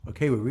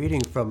Okay, we're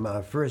reading from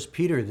 1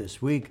 Peter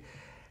this week.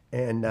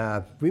 And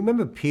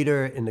remember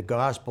Peter in the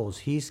Gospels,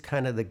 he's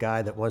kind of the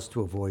guy that wants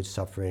to avoid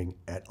suffering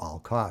at all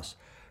costs.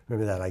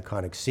 Remember that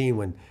iconic scene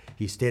when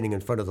he's standing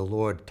in front of the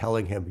Lord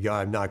telling him, yeah,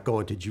 I'm not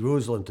going to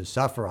Jerusalem to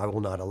suffer. I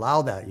will not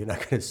allow that. You're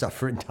not going to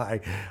suffer and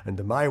die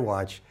under my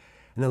watch.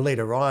 And then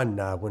later on,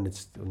 when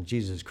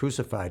Jesus is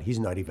crucified, he's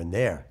not even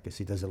there because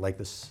he doesn't like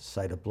the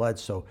sight of blood.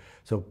 So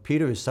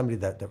Peter is somebody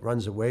that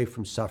runs away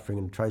from suffering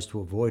and tries to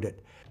avoid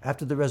it.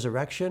 After the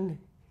resurrection,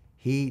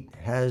 he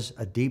has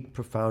a deep,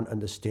 profound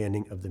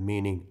understanding of the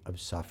meaning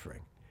of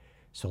suffering.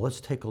 So let's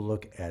take a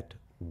look at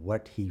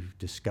what he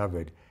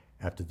discovered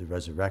after the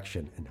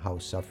resurrection and how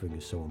suffering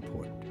is so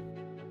important.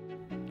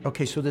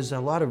 Okay, so there's a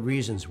lot of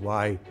reasons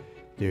why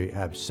they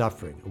have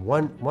suffering.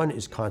 One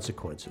is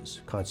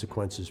consequences.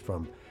 Consequences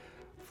from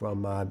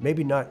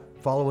maybe not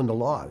following the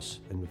laws.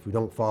 And if we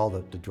don't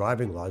follow the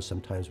driving laws,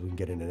 sometimes we can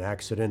get in an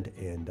accident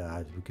and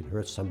we can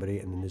hurt somebody,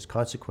 and then there's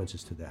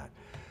consequences to that.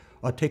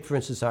 Or take, for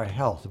instance, our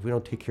health. If we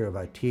don't take care of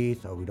our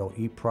teeth, or we don't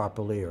eat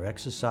properly or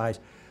exercise,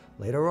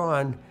 later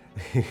on,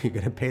 you're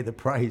going to pay the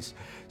price.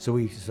 So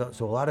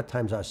a lot of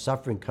times our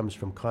suffering comes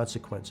from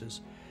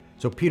consequences.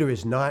 So Peter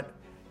is not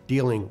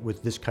dealing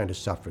with this kind of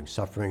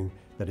suffering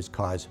that is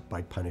caused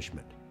by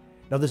punishment.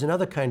 Now there's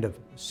another kind of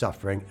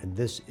suffering, and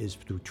this is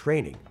through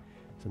training.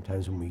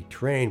 Sometimes when we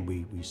train,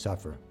 we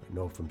suffer. I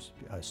know from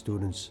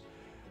students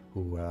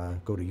who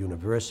go to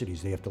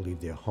universities, they have to leave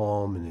their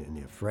home and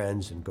their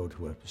friends and go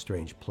to a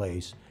strange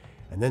place.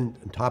 And then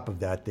on top of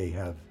that,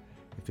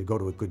 if they go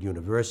to a good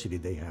university,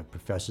 they have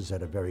professors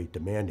that are very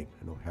demanding.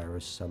 I know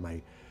Harris,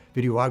 my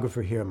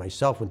videographer here, and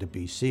myself went to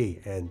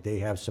BC, and they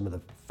have some of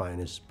the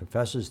finest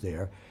professors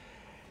there,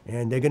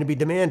 and they're going to be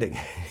demanding.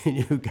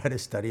 You've got to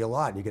study a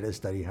lot, you got to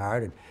study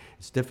hard, and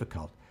it's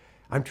difficult.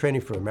 I'm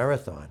training for a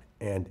marathon,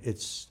 and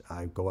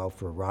I go out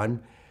for a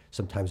run,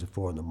 sometimes at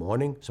 4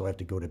 a.m, so I have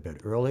to go to bed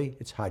early.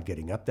 It's hard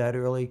getting up that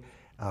early.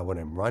 When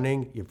I'm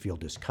running, you feel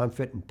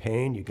discomfort and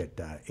pain. You get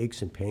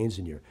aches and pains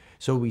in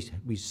so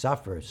we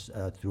suffer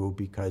through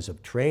because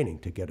of training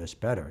to get us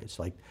better. It's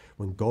like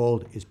when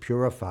gold is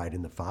purified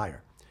in the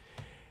fire.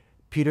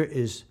 Peter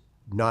is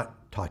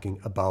not talking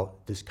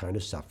about this kind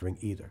of suffering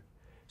either.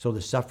 So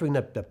the suffering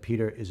that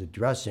Peter is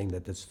addressing,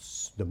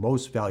 that's the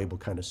most valuable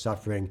kind of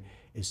suffering,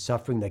 is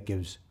suffering that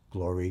gives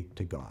glory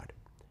to God.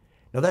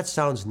 Now that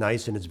sounds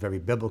nice and it's very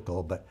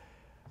biblical, but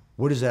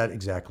what does that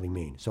exactly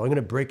mean? So I'm going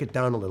to break it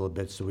down a little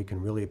bit so we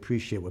can really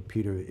appreciate what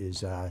Peter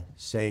is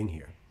saying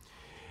here.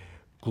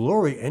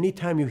 Glory,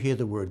 anytime you hear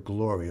the word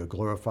glory or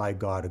glorify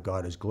God or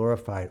God is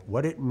glorified,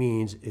 what it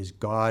means is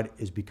God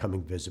is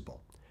becoming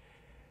visible.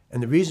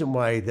 And the reason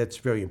why that's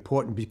very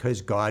important,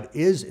 because God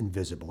is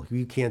invisible.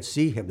 You can't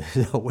see him.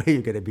 There's no way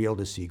you're going to be able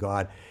to see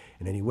God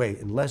in any way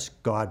unless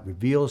God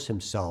reveals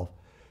himself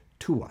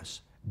to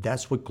us.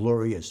 That's what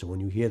glory is. So when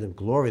you hear the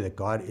glory, that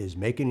God is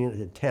making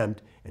an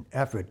attempt, an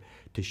effort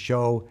to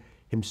show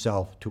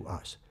himself to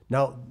us.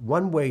 Now,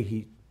 one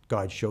way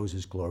God shows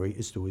his glory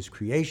is through his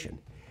creation.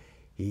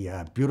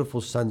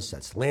 Beautiful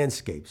sunsets,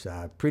 landscapes,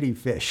 pretty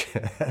fish,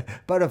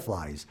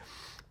 butterflies,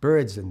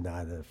 birds, and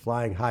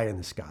flying high in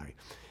the sky.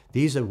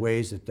 These are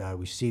ways that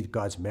we see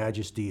God's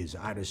majesty, his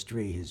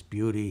artistry, his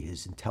beauty,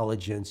 his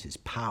intelligence, his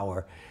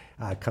power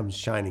comes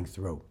shining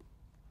through.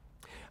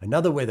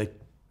 Another way that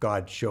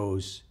God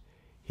shows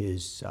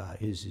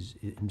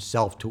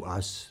himself to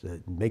us,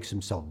 that makes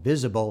himself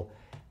visible,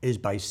 is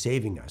by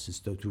saving us. It's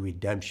through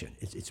redemption.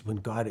 It's when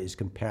God is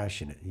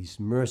compassionate. He's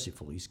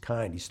merciful. He's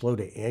kind. He's slow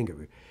to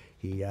anger.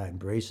 He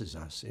embraces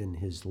us in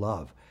his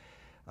love.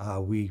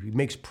 He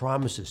makes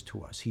promises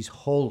to us. He's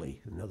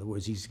holy. In other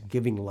words, he's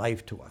giving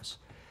life to us.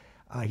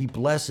 He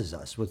blesses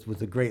us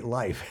with a great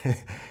life.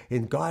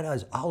 And God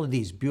has all of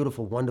these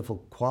beautiful,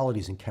 wonderful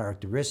qualities and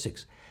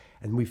characteristics.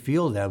 And we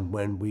feel them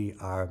when we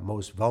are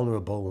most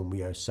vulnerable, when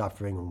we are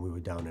suffering, when we were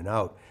down and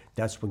out.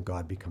 That's when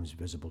God becomes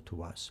visible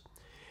to us.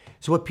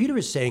 So what Peter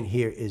is saying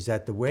here is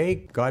that the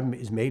way God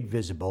is made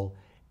visible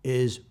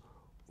is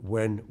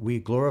when we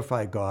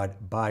glorify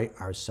God by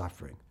our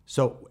suffering.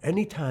 So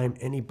anytime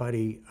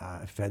anybody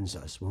offends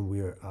us, when we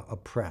are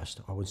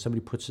oppressed, or when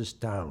somebody puts us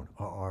down,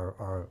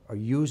 or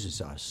uses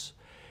us,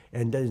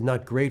 and is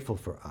not grateful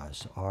for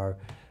us, or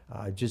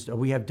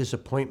we have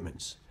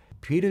disappointments,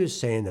 Peter is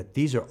saying that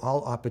these are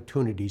all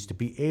opportunities to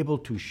be able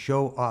to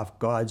show off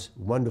God's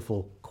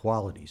wonderful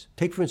qualities.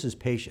 Take, for instance,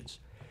 patience.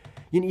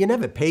 You're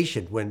never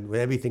patient when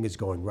everything is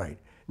going right.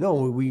 No,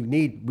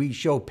 we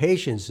show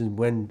patience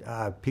when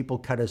people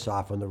cut us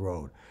off on the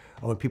road,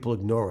 or when people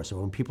ignore us,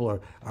 or when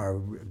people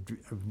are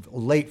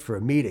late for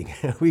a meeting.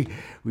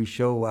 we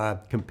show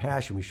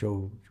compassion, we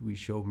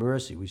show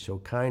mercy, we show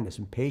kindness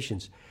and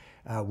patience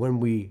when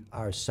we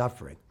are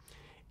suffering.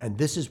 And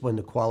this is when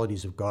the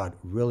qualities of God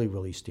really,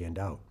 really stand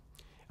out.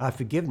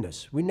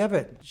 Forgiveness. We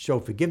never show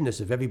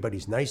forgiveness if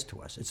everybody's nice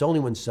to us. It's only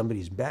when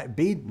somebody's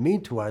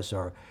mean to us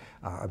or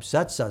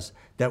upsets us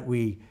that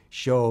we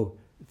show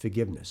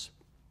forgiveness.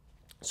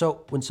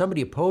 So when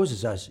somebody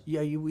opposes us,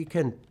 we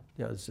can,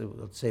 so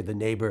let's say the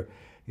neighbor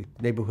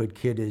neighborhood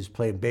kid is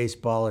playing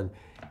baseball and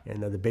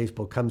the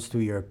baseball comes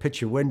through your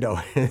picture window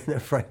in the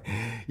front,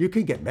 you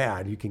can get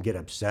mad, you can get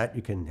upset,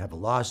 you can have a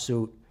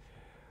lawsuit,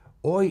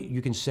 or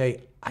you can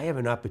say, I have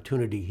an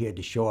opportunity here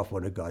to show off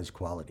one of God's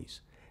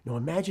qualities. Now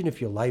imagine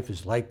if your life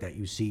is like that.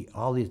 You see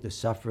all the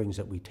sufferings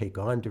that we take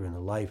on during the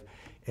life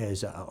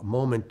as a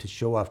moment to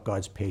show off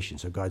God's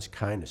patience or God's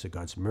kindness or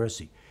God's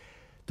mercy.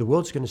 The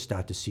world's going to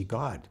start to see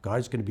God.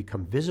 God's going to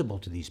become visible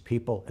to these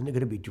people, and they're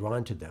going to be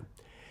drawn to them.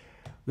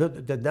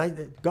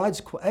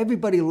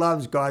 Everybody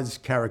loves God's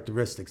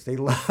characteristics. They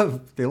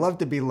love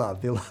to be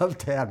loved. They love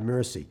to have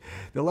mercy.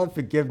 They love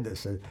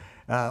forgiveness, and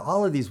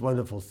all of these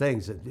wonderful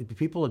things.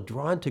 People are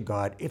drawn to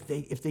God if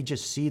they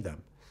just see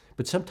them.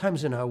 But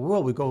sometimes in our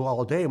world, we go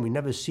all day and we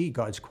never see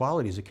God's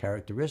qualities or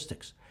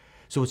characteristics.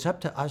 So it's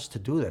up to us to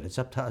do that. It's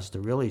up to us to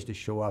really to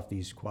show off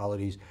these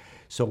qualities.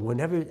 So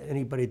whenever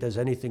anybody does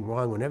anything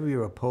wrong, whenever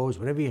you're opposed,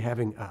 whenever you're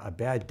having a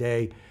bad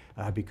day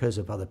because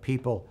of other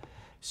people,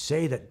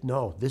 say that,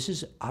 no, this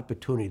is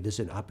opportunity. This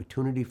is an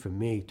opportunity for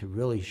me to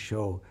really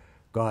show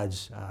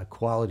God's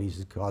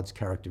qualities, God's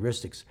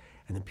characteristics,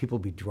 and then people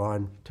be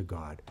drawn to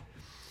God.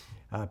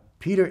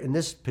 Peter, in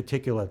this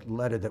particular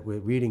letter that we're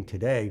reading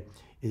today,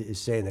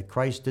 is saying that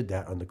Christ did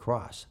that on the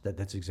cross.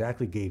 That's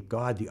exactly gave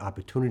God the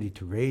opportunity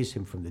to raise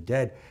him from the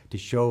dead to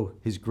show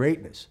his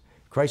greatness.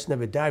 Christ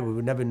never died. We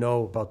would never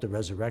know about the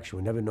resurrection.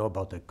 We never know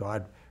about that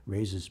God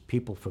raises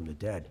people from the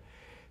dead.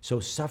 So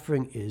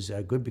suffering is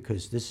good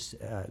because this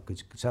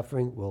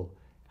suffering will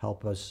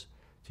help us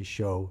to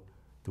show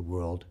the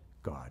world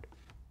God.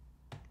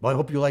 Well, I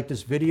hope you like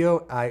this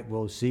video. I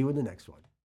will see you in the next one.